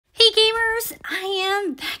gamers, I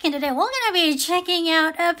am back, and today we're gonna be checking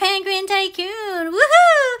out a Penguin Tycoon.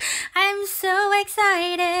 Woohoo! I'm so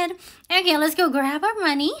excited. Okay, let's go grab our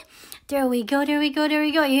money. There we go.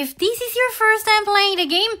 If this is your first time playing the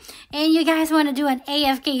game and you guys want to do an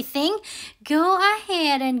AFK thing, go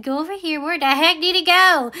ahead and go over here. Where the heck did it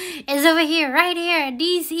go? It's over here, right here.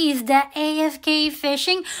 This is the AFK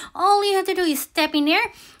fishing. All you have to do is step in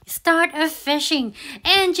there, start a fishing,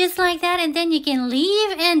 and just like that, and then you can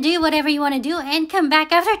leave and do whatever you want to do and come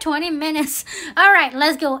back after 20 minutes. All right,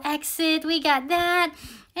 let's go exit. We got that.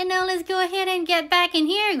 And now let's go ahead and get back in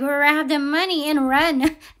here, grab the money and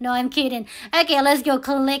run. No, I'm kidding. Okay, let's go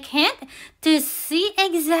click hint to see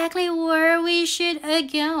exactly where we should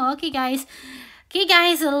go. Okay, guys,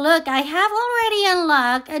 look, I have already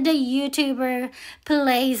unlocked the YouTuber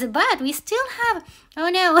place, but we still have, oh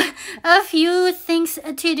no, a few things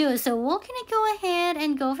to do. So we're gonna go ahead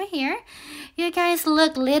and go over here. You guys,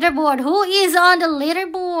 look, leaderboard. Who is on the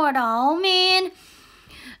leaderboard? Oh, man.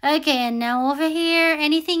 Okay, and now over here,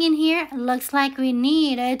 anything in here? Looks like we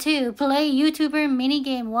need to play YouTuber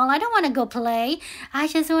minigame. Well, I don't want to go play. I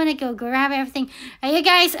just want to go grab everything. Are you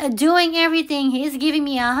guys doing everything? He's giving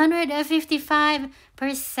me 155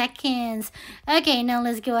 per seconds. Okay, now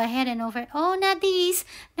let's go ahead and over. Oh, not these.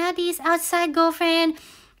 Not these. Outside, girlfriend.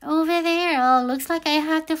 Over there. Oh, looks like I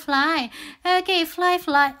have to fly. Okay, fly.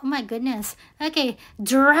 Oh my goodness. Okay,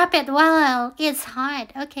 drop it while it's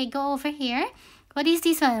hot. Okay, go over here. What is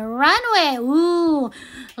this one? Runway. Ooh,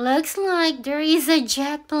 looks like there is a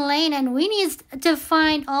jet plane and we need to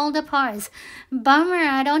find all the parts. Bummer,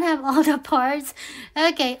 I don't have all the parts.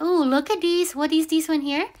 Okay, ooh, look at this. What is this one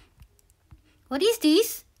here? What is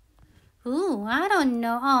this? Ooh, I don't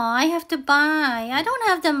know. Oh, I have to buy. I don't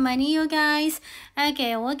have the money, you guys.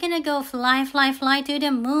 Okay, we're gonna go fly to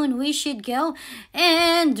the moon. We should go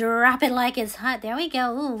and drop it like it's hot. There we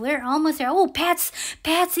go. Ooh, we're almost there. Oh, pets.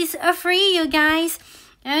 Pets is free, you guys.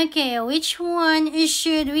 Okay, which one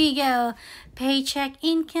should we go? Paycheck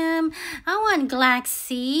income. I want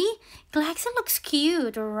Glaxy. Glaxy looks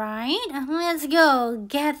cute, right? Let's go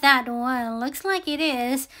get that one. Looks like it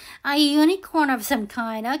is a unicorn of some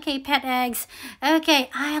kind. Okay, pet eggs. Okay,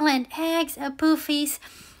 island eggs, poofies.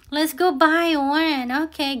 Let's go buy one.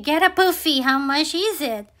 Okay, get a poofy. How much is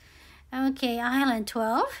it? Okay, island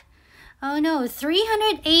 12. Oh no,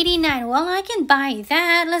 389. Well, I can buy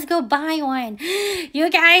that. Let's go buy one. You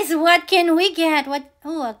guys, what can we get? What?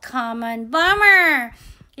 Oh, a common. Bummer.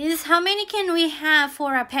 Is how many can we have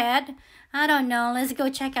for a pet? I don't know. Let's go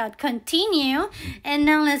check out. Continue. And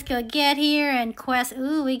now let's go get here and quest.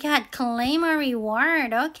 Ooh, we got claim a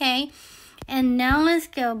reward. Okay. And now let's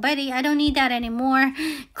go. Buddy, I don't need that anymore.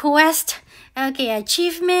 Quest. Okay,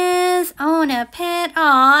 achievements. Own a pet.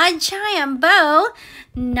 Aw, giant bow.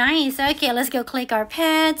 Nice. Okay, let's go click our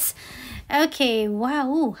pets. Okay, wow.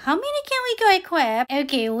 Ooh, how many can we go equip?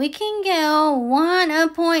 Okay, we can go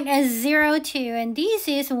 1.02 and this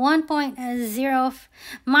is 1.0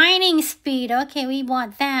 mining speed. Okay, we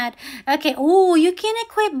want that. Okay, oh, you can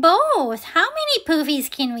equip both. How many poofies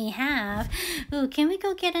can we have? Ooh, can we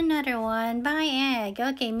go get another one? Buy egg.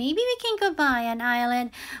 Okay, maybe we can go buy an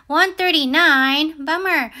island. 139.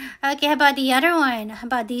 Bummer. Okay, how about the other one? How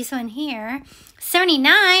about this one here?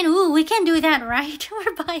 79. Ooh, we can do that, right?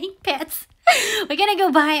 We're buying pets. We're gonna go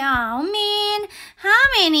buy. Oh man, how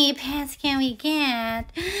many pets can we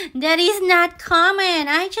get? That is not common.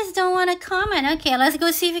 I just don't want to comment. Okay, let's go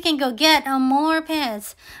see if we can go get more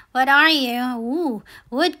pets. What are you? Ooh,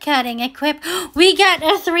 wood cutting equip. We got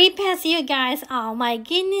 3 pets, you guys. Oh my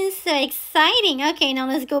goodness, so exciting. Okay, now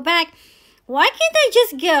let's go back. Why can't I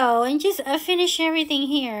just go and just finish everything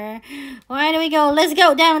here? Why do we go? Let's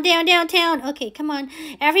go downtown. Okay, come on.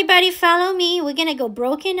 Everybody follow me. We're going to go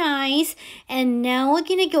Broken Eyes. And now we're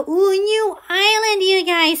going to go, ooh, new island, you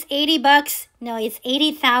guys. 80 bucks. No, it's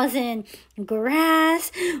 80,000.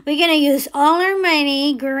 Grass. We're going to use all our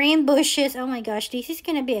money. Green bushes. Oh my gosh, this is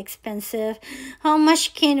going to be expensive. How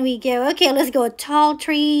much can we go? Okay, let's go. Tall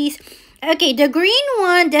trees. Okay, the green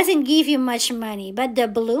one doesn't give you much money, but the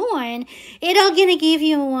blue one, it'll gonna give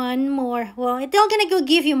you one more. Well, it'll gonna go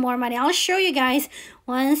give you more money. I'll show you guys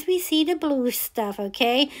once we see the blue stuff,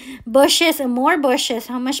 okay? Bushes, more bushes.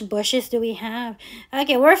 How much bushes do we have?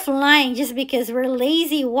 Okay, we're flying just because we're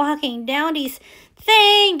lazy walking down this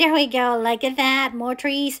thing. There we go, like that. More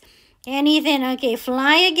trees. Anything. Okay,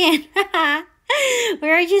 fly again.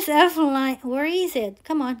 We're just flying. Where is it?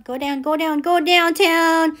 Come on, go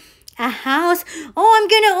downtown. A house. Oh, I'm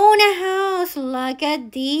gonna own a house. Look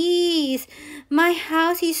at these. My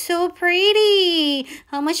house is so pretty.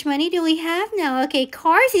 How much money do we have now? Okay,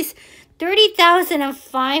 cars is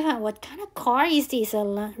 30,500. What kind of car is this?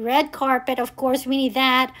 A red carpet, of course, we need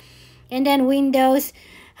that. And then windows.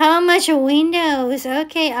 How much windows?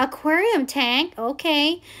 Okay, aquarium tank.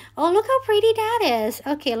 Okay. Oh, look how pretty that is.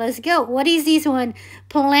 Okay, let's go. What is this one?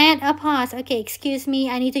 Plant a pause. Okay, excuse me.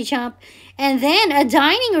 I need to jump. And then a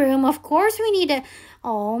dining room. Of course, we need a...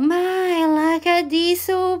 Oh my, look at this.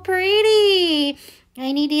 So pretty.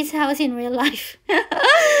 I need this house in real life.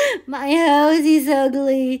 My house is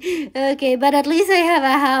ugly. Okay, but at least I have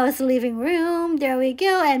a house, living room. There we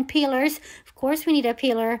go. And pillars. Of course, we need a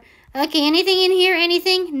pillar. Okay, anything in here?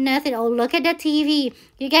 Anything? Nothing. Oh, look at the TV.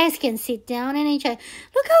 You guys can sit down and enjoy.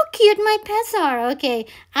 Look how cute my pets are. Okay,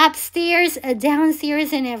 upstairs,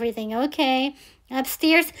 downstairs, and everything. Okay,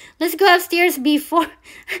 upstairs. Let's go upstairs before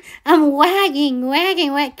I'm wagging.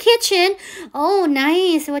 Kitchen. Oh,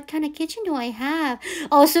 nice. What kind of kitchen do I have?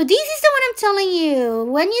 Oh, so this is the one I'm telling you.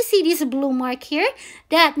 When you see this blue mark here,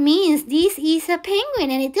 that means this is a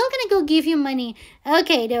penguin and it's still gonna go give you money.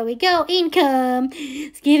 Okay, there we go. Income.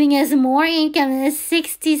 It's giving us more income.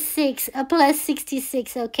 66 plus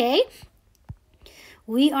 66. Okay.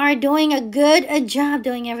 We are doing a good job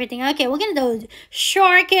doing everything. Okay, we're gonna do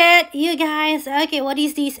shortcut, you guys. Okay, what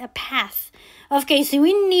is this? A path. Okay, so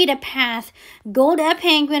we need a path. Gold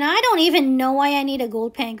penguin. I don't even know why I need a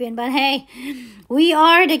gold penguin, but hey, we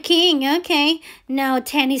are the king. Okay, now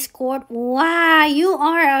tennis court. Wow, you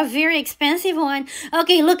are a very expensive one.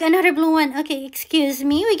 Okay, look, another blue one. Okay, excuse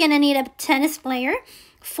me. We're gonna need a tennis player.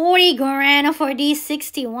 40 grand for these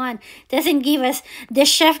 61. Doesn't give us, the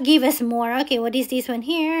chef give us more. Okay, what is this one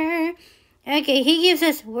here? Okay, he gives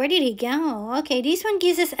us, where did he go? Okay, this one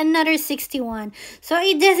gives us another 61. So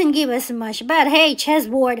it doesn't give us much. But hey,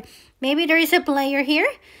 chessboard. Maybe there is a player here.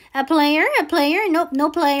 A player? Nope, no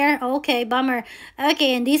player. Okay, bummer.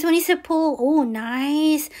 Okay, and this one is a pool. Oh,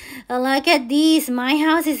 nice. Look at these. My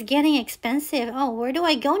house is getting expensive. Oh, where do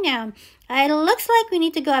I go now? It looks like we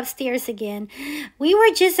need to go upstairs again. We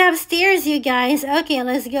were just upstairs, you guys. Okay,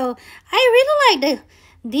 let's go. I really like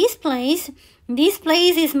this place. This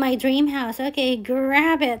place is my dream house. Okay,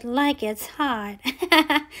 grab it like it's hot.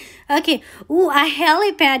 Okay. Ooh, a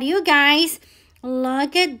helipad, you guys.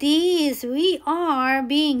 Look at this. We are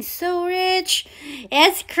being so rich.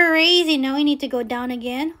 It's crazy. Now we need to go down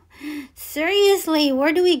again. Seriously,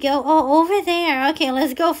 where do we go? Oh, over there. Okay,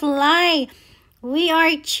 let's go fly. We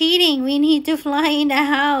are cheating. We need to fly in the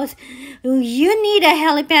house. You need a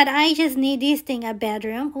helipad. I just need this thing, a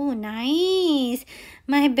bedroom. Oh, nice.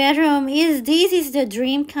 My bedroom this is the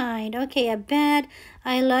dream kind. Okay, a bed.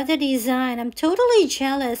 I love the design. I'm totally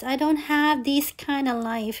jealous. I don't have this kind of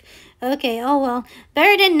life. Okay, oh well.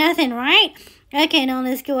 Better than nothing, right? Okay, now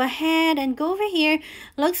let's go ahead and go over here.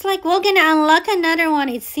 Looks like we're gonna unlock another one,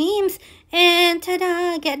 it seems. And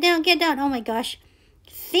ta-da! Get down. Oh my gosh.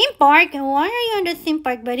 Theme park? Why are you on the theme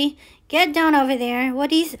park, buddy? Get down over there.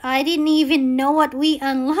 What is... I didn't even know what we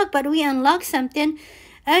unlocked, but we unlocked something.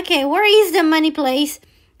 Okay, where is the money place?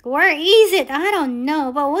 Where is it? I don't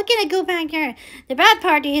know, but we're gonna go back there. The bad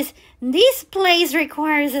part is, this place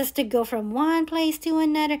requires us to go from one place to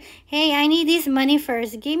another. Hey, I need this money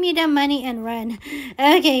first. Give me the money and run.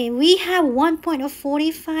 Okay, we have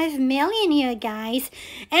 1.45 million here, guys.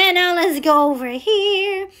 And now let's go over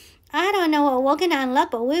here. I don't know what we're gonna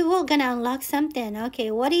unlock, but we will gonna unlock something. Okay,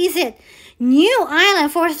 what is it? New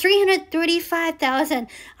island for 335,000.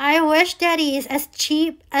 I wish that is as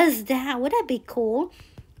cheap as that. Would that be cool?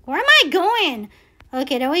 Where am I going?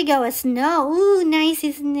 Okay, there we go. A snow. Ooh, nice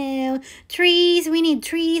snow. Trees. We need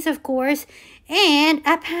trees, of course. And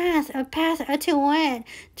a path. A path to what?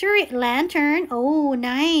 Lantern. Oh,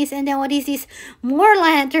 nice. And then what is this? More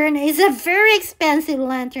lantern. It's a very expensive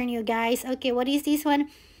lantern, you guys. Okay, what is this one?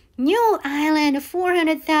 New island,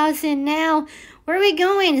 400,000 now. Where are we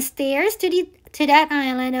going? Stairs to that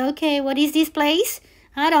island. Okay, what is this place?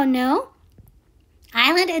 I don't know.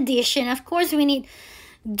 Island edition. Of course, we need...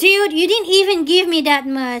 Dude, you didn't even give me that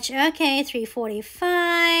much. Okay,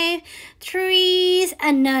 345. Trees.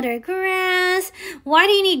 Another grass. Why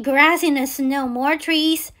do you need grass in the snow? More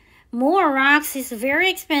trees. More rocks. It's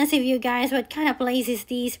very expensive, you guys. What kind of place is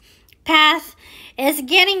this? Path. It's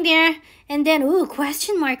getting there. And then, ooh,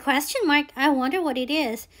 question mark. I wonder what it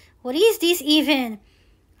is. What is this even?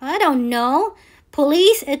 I don't know.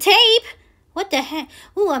 Police, a tape. What the heck?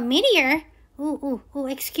 Ooh, a meteor. Ooh,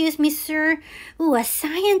 excuse me, sir. Ooh, a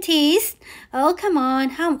scientist. Oh, come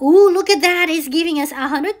on. Ooh, look at that. It's giving us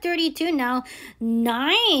 132 now.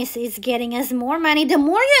 Nice. It's getting us more money. The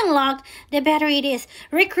more you unlock, the better it is.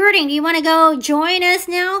 Recruiting. Do you want to go join us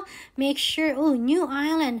now? Make sure. Ooh, new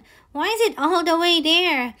island. Why is it all the way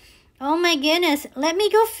there? Oh my goodness. Let me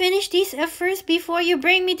go finish this first before you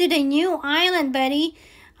bring me to the new island, buddy.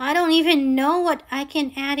 I don't even know what I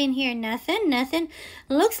can add in here. Nothing.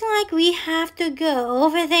 Looks like we have to go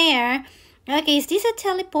over there. Okay, is this a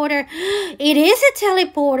teleporter? It is a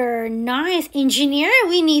teleporter. Nice. Engineer,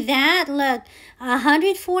 we need that. Look,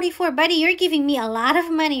 144. Buddy, you're giving me a lot of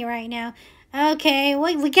money right now. Okay,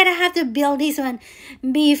 we gotta have to build this one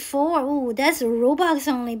before. Ooh, that's Roblox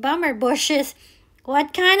only. Bummer bushes.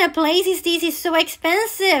 What kind of place is this? It's so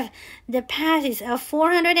expensive. The pass is a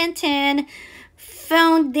 410.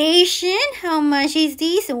 Foundation, how much is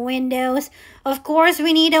this? Windows. Of course,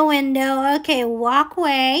 we need a window. Okay,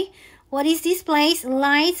 walkway. What is this place?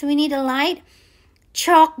 Lights, we need a light.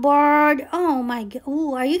 Chalkboard. Oh my god.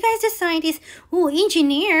 Ooh, are you guys the scientists? Ooh,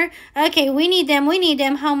 engineer. Okay, we need them.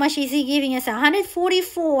 How much is he giving us?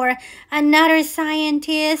 144. Another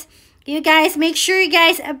scientist. You guys, make sure you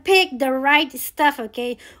guys pick the right stuff,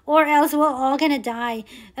 okay? Or else we're all gonna die.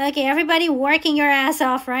 Okay, everybody working your ass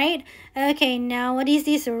off, right? Okay, now what is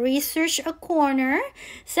this? Research a corner.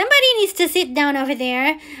 Somebody needs to sit down over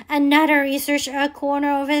there. Another research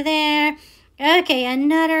corner over there. Okay,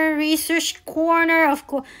 another research corner, of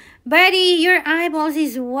course. Buddy, your eyeballs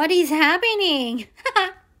is what is happening?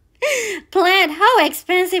 Plant, how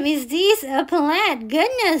expensive is this? A plant,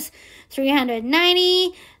 goodness.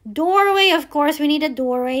 390. Doorway, of course, we need a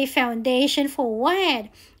doorway. Foundation for what?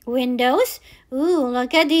 Windows. Ooh,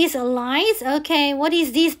 look at these lights. Okay, what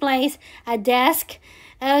is this place? A desk.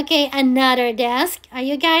 Okay, another desk. Are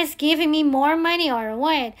you guys giving me more money or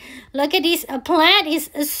what? Look at this. A plant is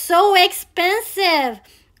so expensive.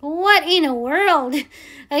 What in the world?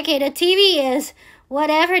 Okay, the TV is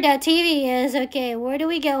whatever that TV is. Okay, where do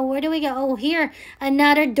we go? Oh, here.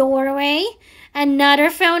 Another doorway. Another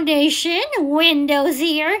foundation. Windows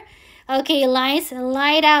here. Okay, lights.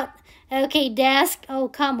 Light out. Okay, desk. Oh,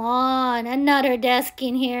 come on. Another desk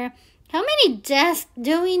in here. How many desks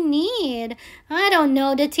do we need? I don't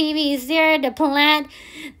know. The TV is there. The plant.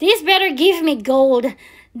 This better give me gold.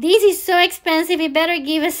 This is so expensive. It better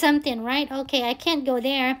give us something, right? Okay, I can't go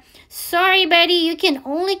there. Sorry, buddy. You can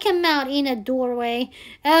only come out in a doorway.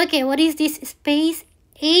 Okay, what is this? Space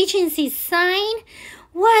agency sign?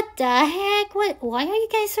 What the heck? Why are you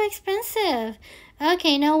guys so expensive?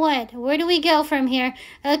 Okay, now what? Where do we go from here?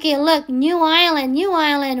 Okay, look. New island.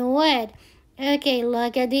 What? Okay,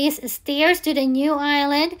 look at these stairs to the new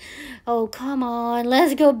island. Oh, come on.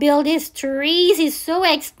 Let's go build these trees. It's so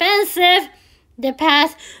expensive. The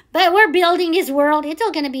path. But we're building this world. It's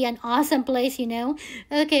all going to be an awesome place, you know.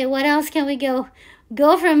 Okay, what else can we go?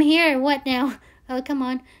 Go from here. What now? Oh, come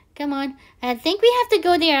on. I think we have to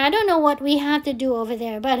go there. I don't know what we have to do over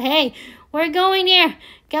there. But hey, we're going there.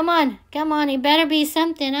 Come on. It better be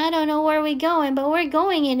something. I don't know where we're going, but we're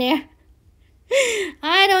going in there.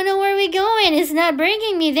 I don't know where we're going. It's not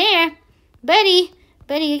bringing me there. Buddy,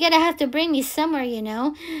 you gotta have to bring me somewhere, you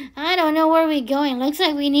know. I don't know where we're going. Looks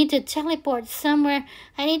like we need to teleport somewhere.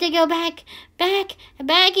 I need to go back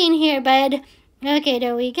in here, bud. Okay,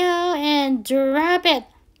 there we go. And drop it.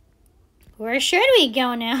 Where should we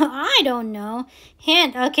go now? I don't know.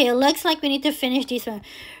 Hint. Okay, looks like we need to finish this one.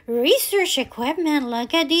 Research equipment.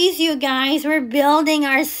 Look at these, you guys. We're building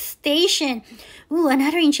our station. Ooh,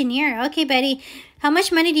 another engineer. Okay, buddy. How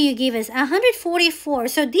much money do you give us? 144.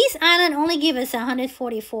 So this island only give us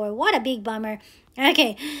 144. What a big bummer.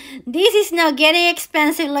 Okay, this is now getting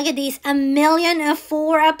expensive. Look at this. $1 million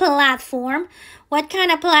for a platform. What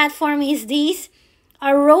kind of platform is this?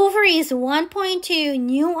 A rover is 1.2.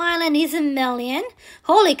 New island is $1 million.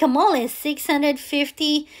 Holy camole,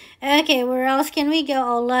 650. Okay, where else can we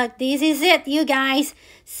go? Oh, look, this is it, you guys.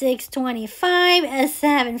 625,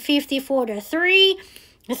 750 for the three.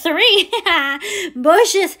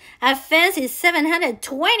 Bushes. A fence is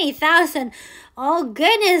 720,000. Oh,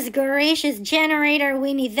 goodness gracious. Generator,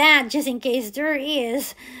 we need that just in case there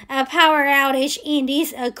is a power outage in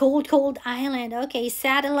this cold island. Okay,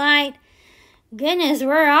 satellite. Goodness,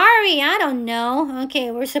 where are we? I don't know. Okay,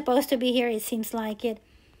 we're supposed to be here. It seems like it.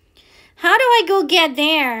 How do I go get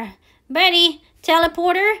there? Buddy,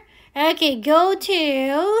 teleporter. Okay, go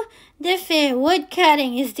to the wood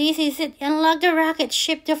cutting. Is it? Unlock the rocket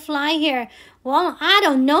ship to fly here. Well, I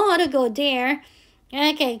don't know how to go there.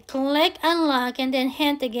 Okay, click unlock and then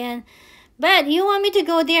hint again. But you want me to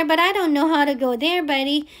go there, but I don't know how to go there,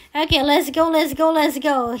 buddy. Okay, let's go.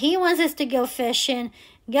 He wants us to go fishing.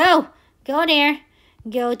 Go there.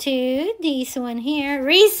 Go to this one here.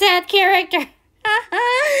 Reset character.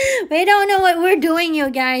 We don't know what we're doing, you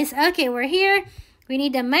guys. Okay, we're here. We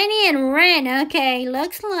need the money and rent. Okay,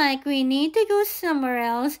 looks like we need to go somewhere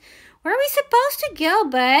else. Where are we supposed to go,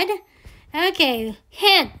 bud? Okay,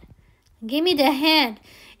 hint. Give me the hint.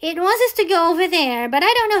 It wants us to go over there, but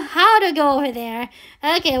I don't know how to go over there.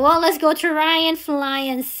 Okay, well, let's go try and fly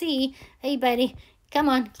and see. Hey, buddy, come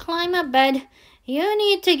on, climb up, bud. You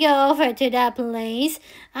need to go over to that place.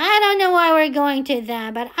 I don't know why we're going to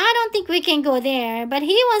that, but I don't think we can go there. But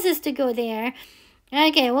he wants us to go there.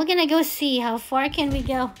 Okay, we're gonna go see how far can we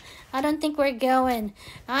go. I don't think we're going.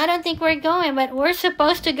 I don't think we're going, but we're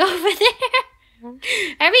supposed to go over there.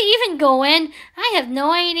 Are we even going? I have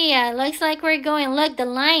no idea. Looks like we're going. Look, the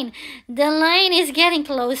line. The line is getting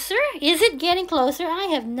closer. Is it getting closer? I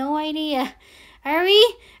have no idea. Are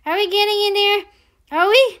we? Are we getting in there? Are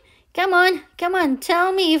we? Come on. Come on.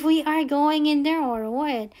 Tell me if we are going in there or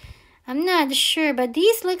what. I'm not sure, but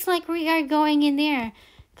this looks like we are going in there.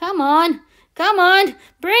 Come on. Come on.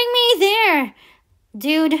 Bring me there.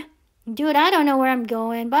 Dude, I don't know where I'm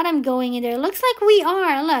going, but I'm going in there. Looks like we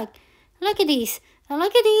are. Look. Look at these.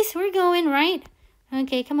 Look at these. We're going, right?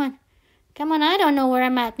 Okay, come on. Come on, I don't know where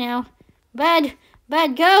I'm at now. Bud,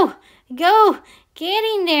 go. Go. Get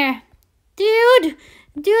in there. Dude,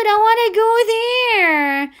 I want to go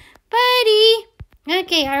there. Buddy.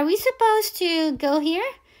 Okay, are we supposed to go here?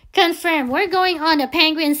 Confirm. We're going on to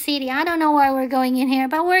Penguin City. I don't know why we're going in here,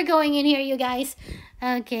 but we're going in here, you guys.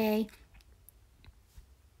 Okay.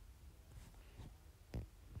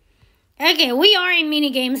 Okay, we are in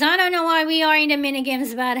minigames. I don't know why we are in the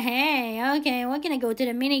minigames, but hey, okay, we're gonna go to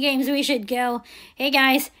the minigames. We should go. Hey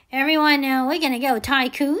guys, everyone, we're gonna go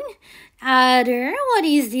Tycoon. What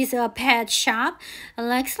is this? A pet shop?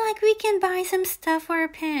 Looks like we can buy some stuff for a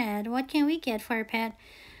pet. What can we get for a pet?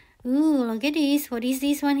 Ooh, look at this. What is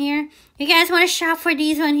this one here? You guys want to shop for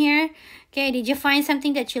this one here? Okay, did you find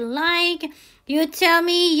something that you like? You tell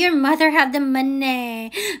me your mother have the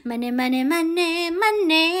money. Money.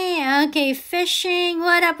 Okay, fishing.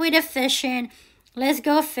 What up with the fishing? Let's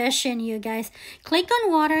go fishing, you guys. Click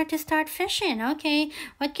on water to start fishing. Okay,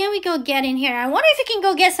 what can we go get in here? I wonder if you can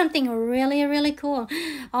go get something really, really cool.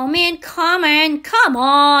 Oh, man, come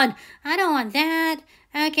on. I don't want that.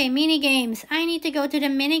 Okay, mini games. I need to go to the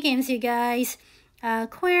mini games, you guys.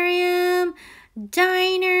 Aquarium,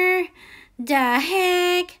 diner, the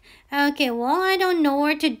heck. Okay, well, I don't know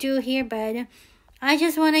what to do here, but I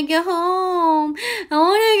just want to go home. I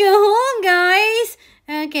want to go home, guys.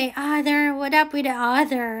 Okay, other. What up with the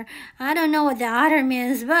other? I don't know what the other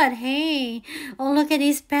means, but hey. Oh, look at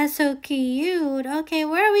this pet, so cute. Okay,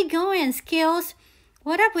 where are we going? Skills?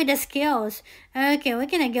 What up with the skills? Okay, we're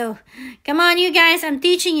gonna go. Come on, you guys. I'm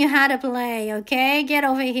teaching you how to play, okay? Get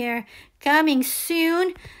over here. Coming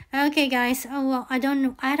soon. Okay, guys. Oh, well, I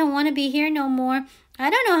don't want to be here no more. I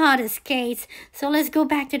don't know how to skate. So let's go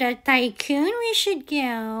back to the Tycoon. We should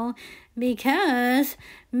go. Because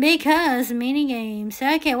mini games.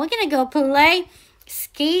 Okay, we're gonna go play.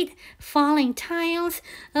 Skate, falling tiles.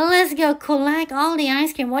 Let's go collect all the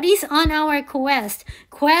ice cream. What is on our quest?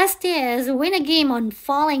 Quest is win a game on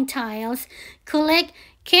falling tiles. Collect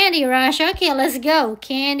candy rush. Okay, let's go.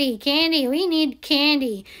 Candy. We need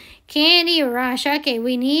candy. Candy rush. Okay,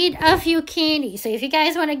 we need a few candy. So if you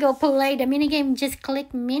guys want to go play the minigame, just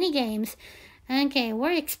click minigames. Okay,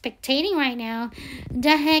 we're expectating right now.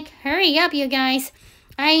 The heck, hurry up, you guys.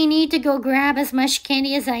 I need to go grab as much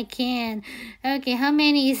candy as I can. Okay, how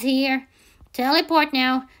many is here? Teleport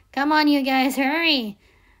now. Come on, you guys, hurry.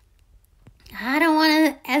 I don't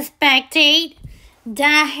want to spectate. The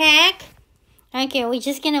heck? Okay, we're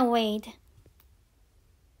just gonna wait.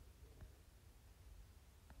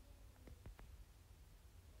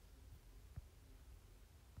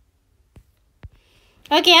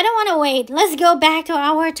 Okay, I don't want to wait. Let's go back to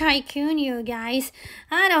our Tycoon, you guys.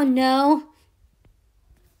 I don't know.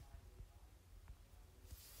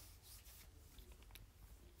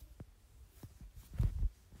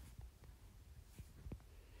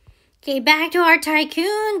 Okay, back to our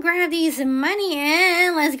Tycoon. Grab these money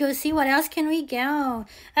and let's go see what else can we go.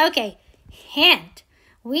 Okay, hint.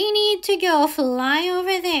 We need to go fly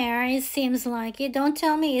over there. It seems like it. Don't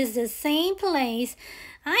tell me it's the same place.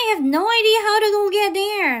 I have no idea how to go get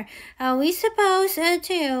there. Are we supposed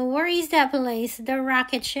to? Where is that place? The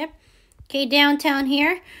rocket ship. Okay, downtown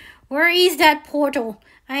here. Where is that portal?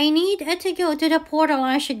 I need to go to the portal.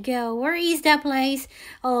 I should go. Where is that place?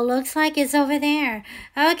 Oh, looks like it's over there.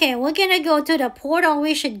 Okay, we're gonna go to the portal.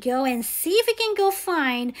 We should go and see if we can go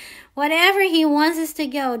find whatever he wants us to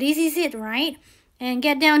go. This is it, right? And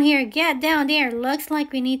get down here. Get down there. Looks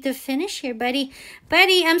like we need to finish here, buddy.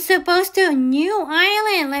 Buddy, I'm supposed to. New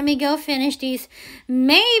island. Let me go finish this.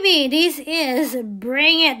 Maybe this is.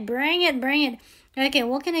 Bring it. Okay,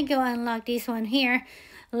 we're gonna go unlock this one here.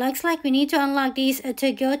 Looks like we need to unlock these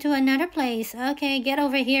to go to another place. Okay, get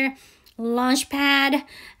over here. launch pad,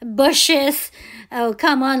 bushes. Oh,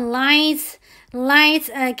 come on, lights,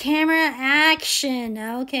 camera, action.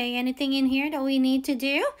 Okay, anything in here that we need to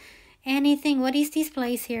do? Anything? What is this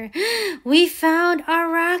place here? We found a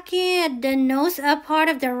rocket. The nose up part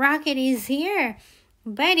of the rocket is here.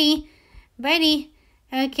 Buddy.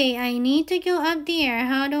 Okay, I need to go up there.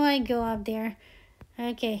 How do I go up there?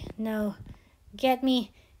 Okay, no. Get me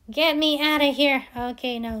out of here.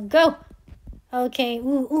 Okay, no, go. Okay,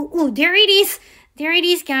 ooh, there it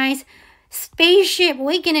is, guys. Spaceship.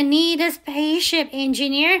 We're gonna need a spaceship,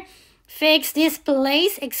 engineer. Fix this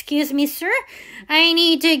place. Excuse me, sir. I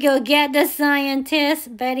need to go get the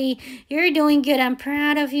scientist. Buddy, you're doing good. I'm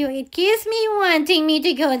proud of you. It gives me wanting me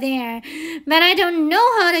to go there. But I don't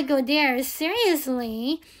know how to go there.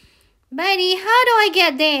 Seriously. Buddy, how do I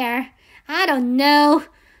get there? I don't know.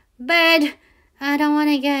 But I don't want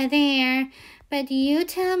to go there. But you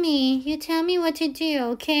tell me what to do,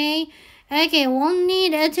 okay? Okay, we'll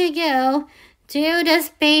need to go to the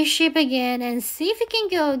spaceship again and see if we can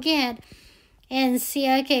go again. And see,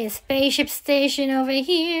 okay, spaceship station over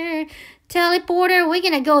here. Teleporter, we're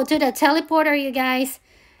gonna go to the teleporter, you guys.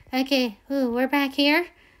 Okay, ooh, we're back here.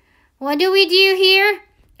 What do we do here?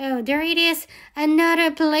 Oh, there it is.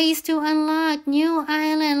 Another place to unlock. New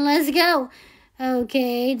island, let's go.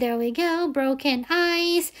 Okay, there we go. Broken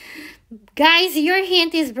ice. Guys, your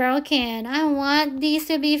hint is broken. I want these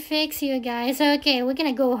to be fixed, you guys. Okay, we're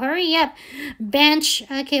gonna go. Hurry up. Bench.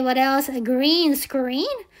 Okay, what else? A green screen?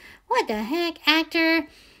 What the heck? Actor.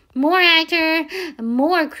 More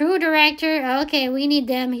crew director. Okay, we need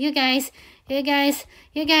them. You guys,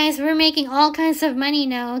 we're making all kinds of money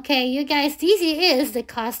now. Okay, you guys, this is the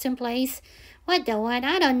costume place. What the what?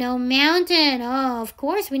 I don't know. Mountain. Oh, of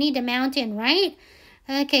course we need the mountain, right?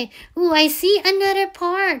 Okay. Ooh, I see another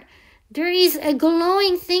part. There is a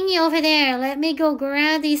glowing thingy over there. Let me go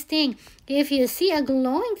grab this thing. If you see a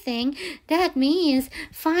glowing thing, that means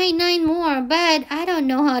find 9 more. But I don't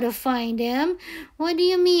know how to find them. What do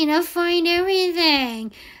you mean? I find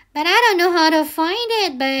everything. But I don't know how to find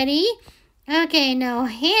it, buddy. Okay, now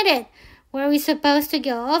hit it. Where are we supposed to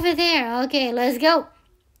go? Over there. Okay, let's go.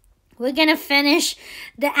 We're gonna finish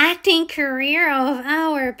the acting career of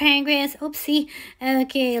our penguins. Oopsie.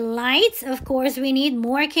 Okay, lights. Of course, we need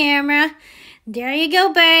more camera. There you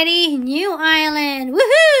go, buddy. New island.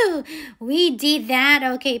 Woohoo! We did that.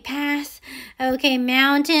 Okay, pass. Okay,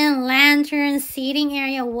 mountain, lantern, seating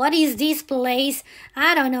area. What is this place?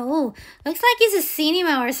 I don't know. Ooh, looks like it's a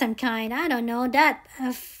cinema or some kind. I don't know. That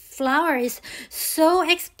flower is so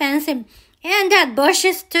expensive. And that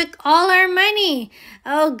bushes took all our money.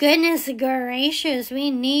 Oh, goodness gracious. We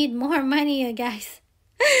need more money, you guys.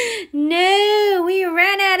 No, we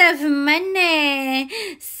ran out of money.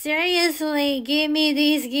 Seriously, give me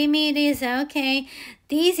this. Okay,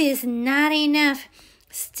 this is not enough.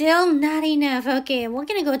 Still not enough. Okay, we're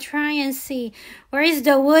gonna go try and see. Where is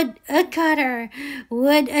the wood cutter?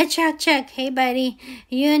 Wood chuck. Hey, buddy,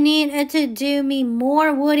 you need to do me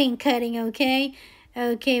more wooding cutting, okay?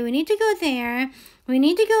 Okay, we need to go there. We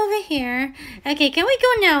need to go over here. Okay, can we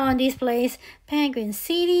go now on this place? Penguin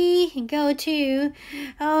City. Go to.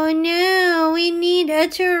 Oh no, we need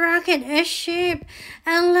to rocket a ship.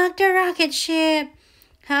 Unlock the rocket ship.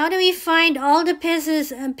 How do we find all the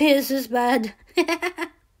pieces? Pieces, bud.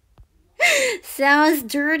 Sounds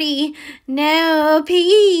dirty. No,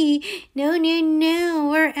 pee. No.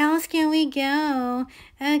 Where else can we go?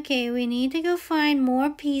 Okay, we need to go find more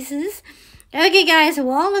pieces. Okay, guys,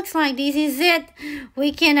 well, looks like this is it.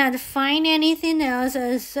 We cannot find anything else,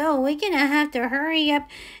 so we're gonna have to hurry up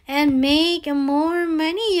and make more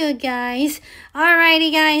money, you guys.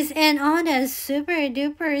 Alrighty, guys, and on a super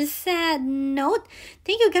duper sad note,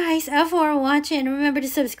 thank you guys for watching. Remember to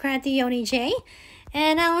subscribe to Yoni J.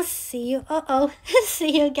 And I'll see you.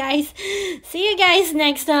 See you guys. See you guys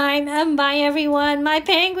next time. Bye, everyone. My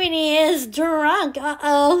penguin is drunk.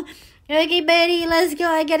 Okay, buddy, let's go.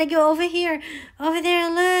 I gotta go over here. Over there,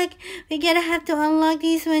 look. We gotta have to unlock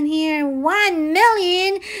this one here. 1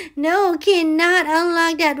 million? No, cannot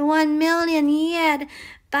unlock that 1 million yet.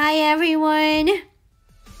 Bye, everyone.